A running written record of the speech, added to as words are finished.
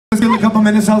him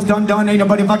in his house, done. Ain't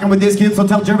nobody fucking with this kid, so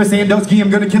tell Jervis Sandowski I'm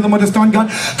gonna kill him with a stun gun.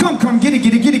 Come, get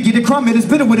it, crumb. It is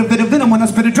bitter with a bit of venom when I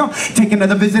spit a drum. Take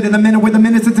another visit in a minute with a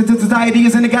minute since society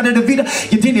is in the god of the Vita.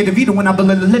 You didn't the Vita when I'm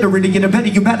illiterate to get a better.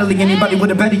 You battling anybody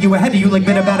with a better, you ahead of you like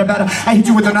better. I hit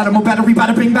you with an automobile battery,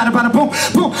 bada bing, bada boom.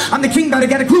 I'm the king, gotta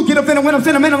get a clue, get up in a when I'm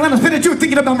sentimental and I spit at you.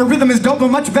 Thinking about my rhythm is dope, but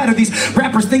much better. These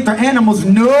rappers think they're animals.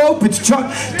 Nope, it's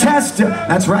Chuck Tester.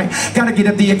 That's right. Gotta get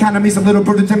up the economy's a little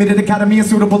brutal to me. The academy is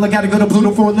suitable. I gotta go to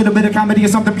Pluto for a little bit of comedy or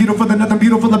something beautiful. There's nothing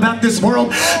beautiful about this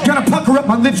world. Gonna pucker up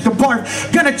my lips to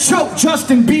barf. Gonna choke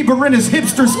Justin Bieber in his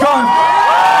hipster scarf.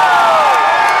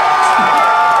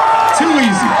 Too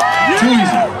easy. Too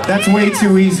easy. That's way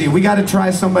too easy. We gotta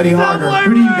try somebody harder.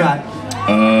 Who do you got?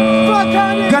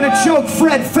 Gonna choke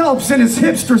Fred Phelps in his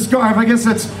hipster scarf. I guess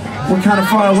that's, we're kind of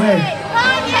far away.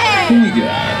 Who we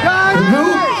got?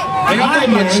 Who?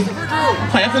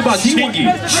 I think about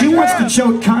Chingy. She wants to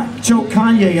choke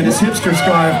Kanye in his hipster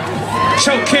scarf.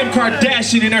 Choke Kim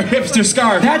Kardashian in her hipster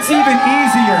scarf. That's even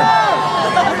easier.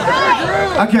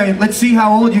 Okay, let's see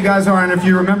how old you guys are and if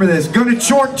you remember this. Gonna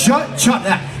choke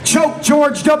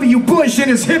George W. Bush in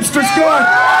his hipster scarf.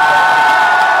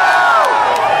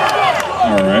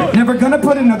 Alright. Never gonna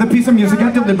put another piece of music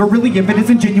out deliberately if it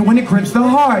isn't genuine, it grips the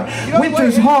heart.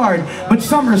 Winter's hard, but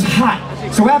summer's hot.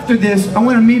 So after this, I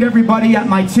want to meet everybody at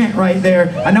my tent right there.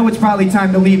 I know it's probably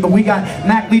time to leave, but we got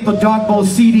Mac Lethal Dog Bowl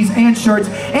CDs and shirts.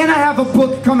 And I have a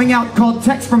book coming out called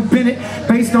Text from Bennett,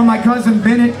 based on my cousin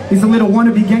Bennett. He's a little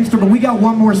wannabe gangster, but we got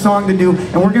one more song to do,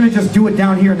 and we're gonna just do it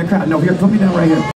down here in the crowd. No, here, put me down right here.